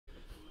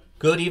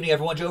Good evening,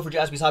 everyone. Joe for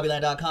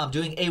JaspysHobbyland.com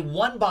doing a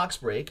one-box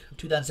break of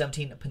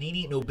 2017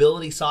 Panini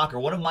Nobility Soccer.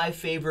 One of my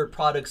favorite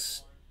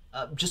products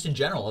just in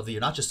general of the year.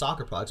 Not just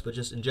soccer products, but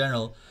just in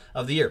general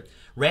of the year.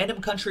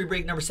 Random country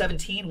break number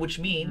 17, which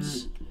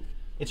means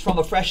it's from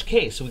a fresh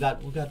case. So we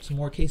got some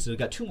more cases. We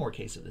got two more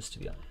cases of this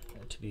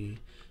to be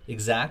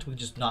exact. We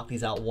just knock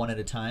these out one at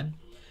a time.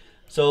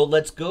 So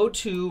let's go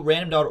to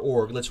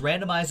random.org. Let's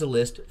randomize the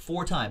list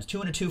 4 times.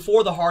 2 and a 2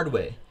 for the hard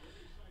way.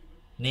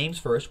 Names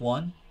first.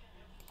 1,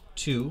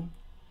 2,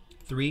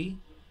 3,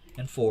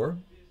 and 4.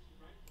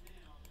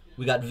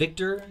 We got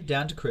Victor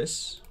down to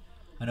Chris.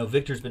 I know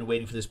Victor's been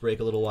waiting for this break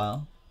a little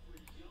while.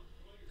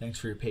 Thanks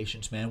for your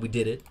patience, man. We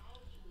did it.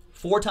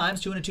 4 times,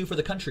 2 and a 2 for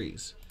the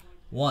countries.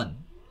 1,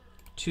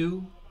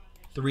 2,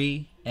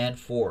 3, and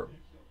 4.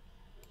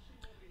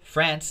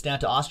 France down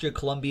to Austria,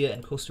 Colombia,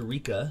 and Costa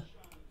Rica.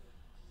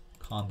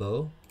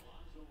 Combo.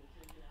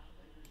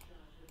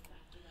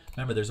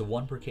 Remember, there's a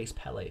 1 per case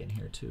Pele in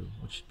here too,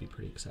 which should be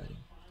pretty exciting.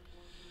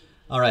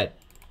 All right.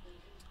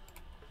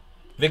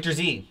 Victor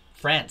Z,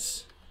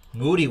 France.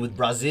 Moody with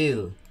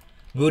Brazil.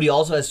 Moody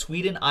also has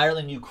Sweden,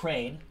 Ireland,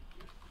 Ukraine.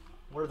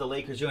 What are the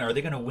Lakers doing? Are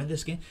they going to win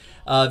this game?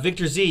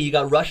 Victor Z, you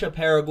got Russia,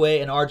 Paraguay,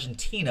 and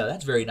Argentina.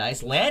 That's very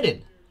nice.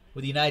 Landon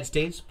with the United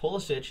States.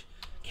 Pulisic.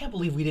 Can't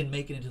believe we didn't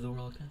make it into the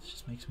World Cup. That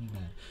just makes me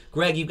mad.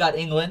 Greg, you've got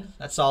England.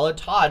 That's solid.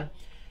 Todd,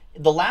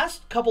 the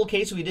last couple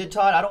cases we did,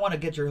 Todd, I'm not going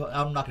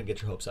to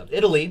get your hopes up.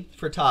 Italy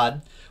for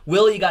Todd.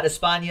 Will, you got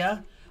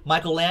España.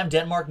 Michael Lamb,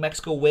 Denmark,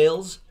 Mexico,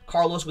 Wales.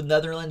 Carlos with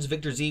Netherlands.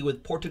 Victor Z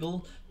with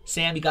Portugal.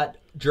 Sam, you got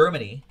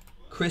Germany.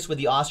 Chris with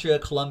the Austria,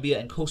 Colombia,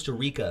 and Costa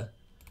Rica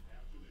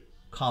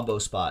combo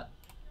spot.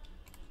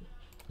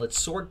 Let's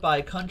sort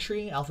by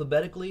country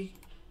alphabetically.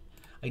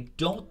 I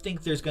don't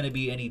think there's going to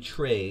be any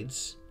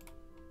trades.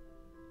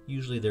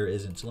 Usually there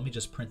isn't. So let me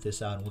just print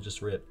this out and we'll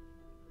just rip.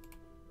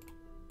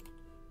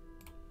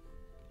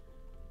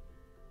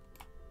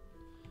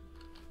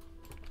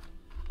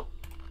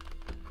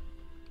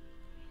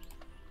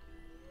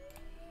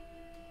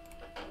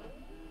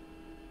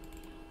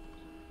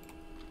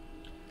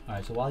 All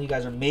right, so while you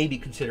guys are maybe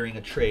considering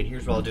a trade,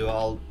 here's what I'll do.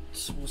 We'll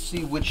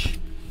see which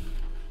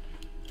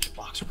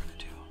box we're going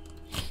to do.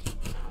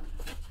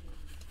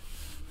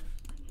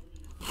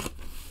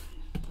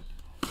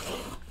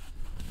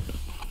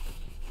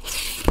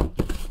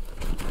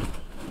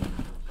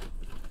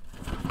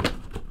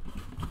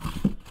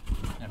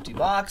 Empty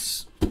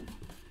box.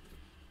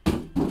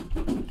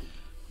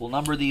 We'll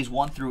number these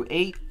 1 through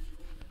 8.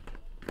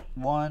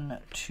 1,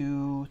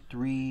 2,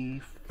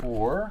 3,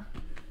 4.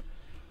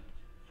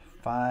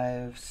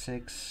 5,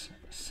 6,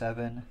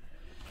 7,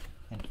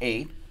 and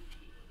 8.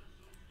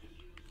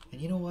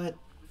 And you know what?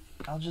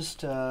 I'll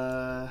just,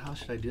 how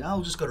should I do? I'll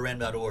just go to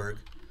random.org.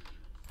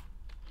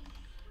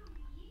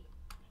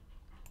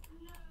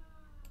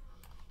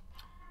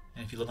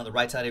 And if you look on the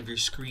right side of your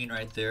screen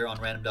right there on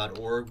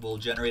random.org, we'll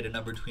generate a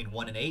number between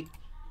 1 and 8.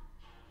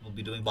 We'll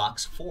be doing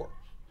box 4.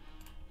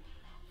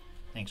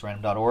 Thanks,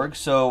 random.org.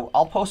 So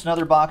I'll post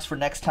another box for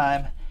next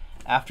time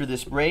after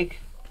this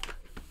break.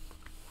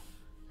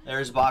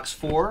 There's box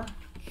 4.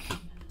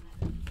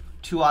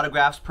 2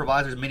 autographs per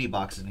box. There's mini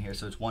boxes in here,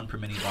 so it's 1 per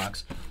mini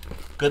box.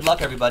 Good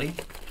luck, everybody.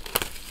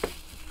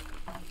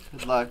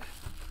 Good luck.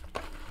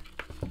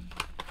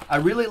 I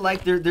really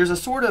like, there's a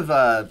sort of,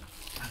 I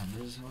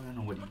don't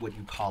know what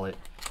you call it.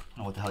 I don't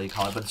know what the hell you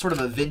call it, but it's sort of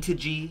a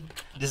vintagey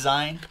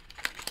design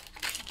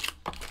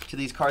to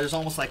these cards. There's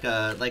almost like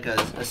a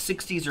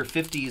 60s or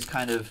 50s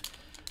kind of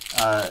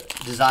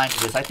design to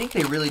this. I think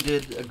they really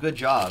did a good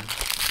job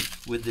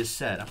with this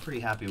set. I'm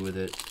pretty happy with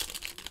it.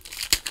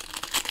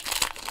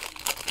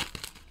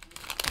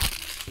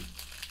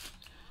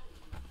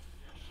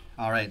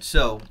 All right,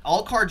 so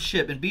all cards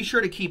ship, and be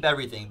sure to keep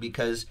everything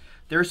because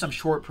there are some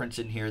short prints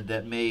in here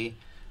that may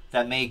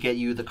get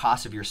you the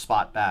cost of your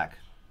spot back.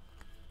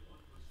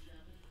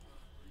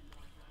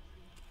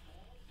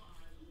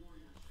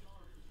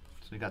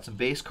 So we got some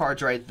base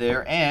cards right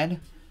there,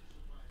 and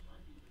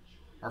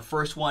our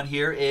first one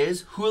here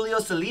is Julio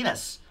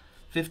Salinas.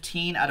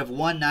 15 out of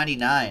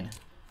 199.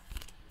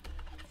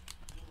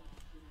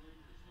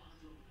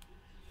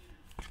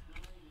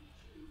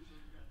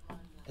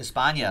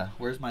 España,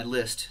 where's my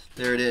list?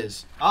 There it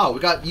is. Oh, we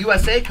got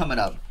USA coming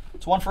up.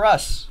 It's one for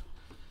us.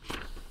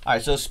 All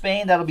right, so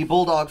Spain, that'll be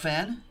Bulldog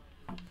fan.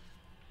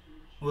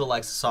 Will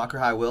likes the soccer.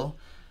 Hi, Will.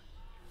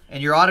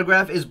 And your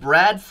autograph is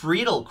Brad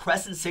Friedel,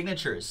 Crescent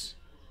Signatures.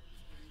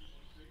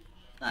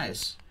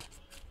 Nice.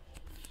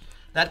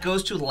 That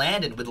goes to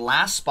Landon with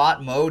Last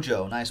Spot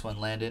Mojo. Nice one,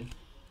 Landon.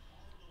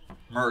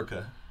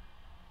 America.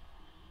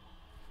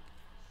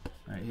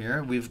 Right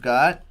here, we've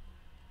got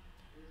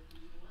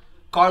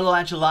Carlo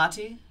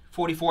Ancelotti,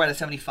 44 out of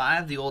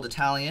 75, the old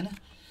Italian.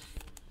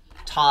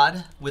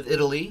 Todd with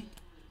Italy.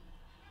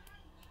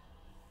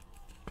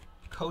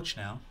 Coach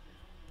now.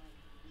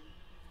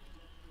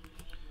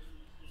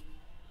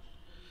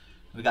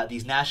 We got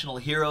these national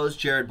heroes,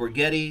 Jared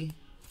Borghetti.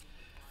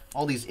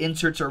 All these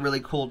inserts are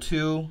really cool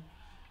too.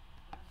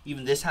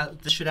 Even this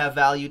should have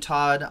value,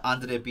 Todd.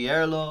 Andre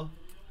Pierlo.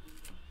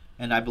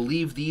 And I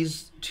believe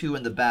these two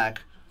in the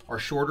back are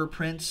shorter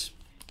prints.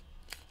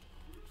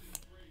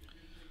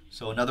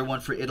 So another one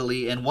for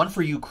Italy and one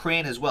for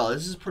Ukraine as well.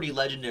 This is pretty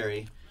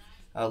legendary.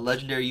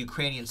 Legendary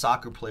Ukrainian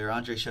soccer player,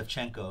 Andrei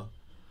Shevchenko.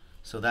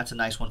 So that's a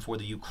nice one for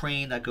the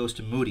Ukraine. That goes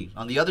to Moody.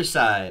 On the other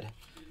side,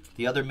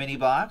 the other mini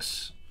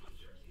box.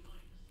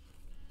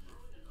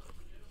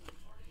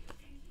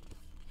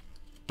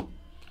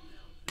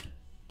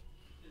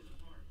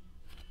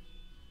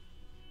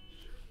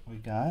 We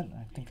got,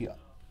 I think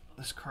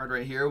this card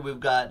right here, we've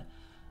got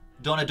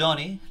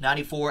Donadoni,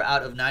 94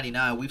 out of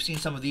 99. We've seen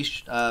some of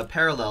these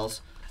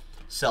parallels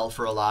sell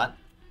for a lot,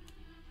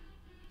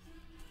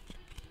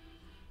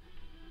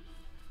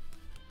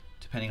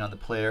 depending on the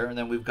player. And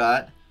then we've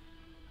got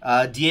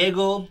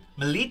Diego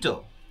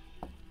Milito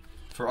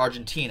for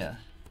Argentina.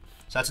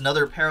 So that's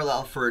another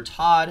parallel for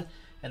Todd.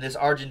 And this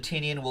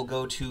Argentinian will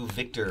go to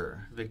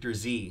Victor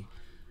Z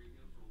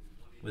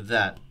with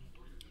that.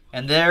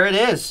 And there it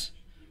is.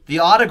 The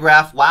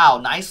autograph, wow,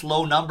 nice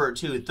low number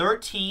too.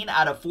 13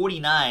 out of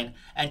 49.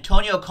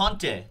 Antonio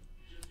Conte.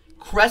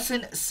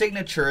 Crescent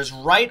signatures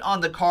right on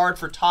the card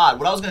for Todd.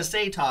 What I was going to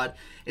say, Todd,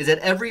 is that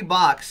every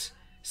box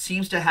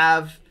seems to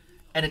have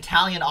an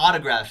Italian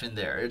autograph in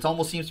there. It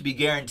almost seems to be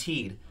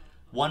guaranteed.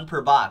 One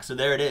per box. So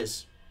there it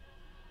is.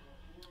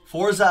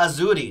 Forza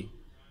Azzurri.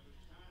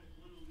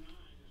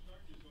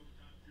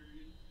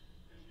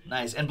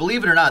 Nice. And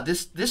believe it or not,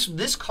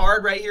 this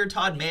card right here,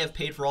 Todd, may have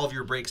paid for all of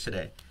your breaks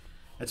today.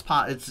 It's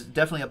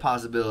definitely a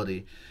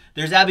possibility.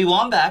 There's Abby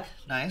Wambach.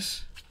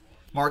 Nice.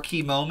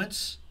 Marquee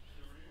moments.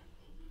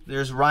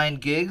 There's Ryan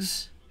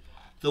Giggs,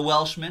 the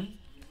Welshman,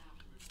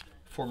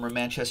 former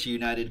Manchester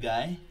United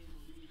guy.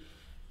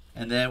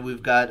 And then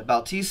we've got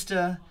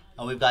Bautista,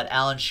 and we've got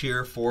Alan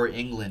Shearer for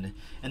England.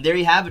 And there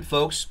you have it,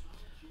 folks.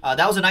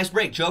 That was a nice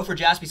break. Joe for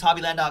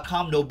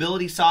JaspysHobbyland.com.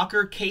 Nobility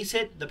Soccer case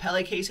hit, the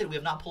Pele case hit we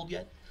have not pulled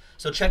yet.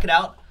 So check it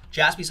out,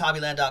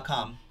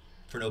 JaspysHobbyland.com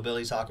for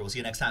Nobility Soccer. We'll see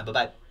you next time.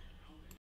 Bye-bye.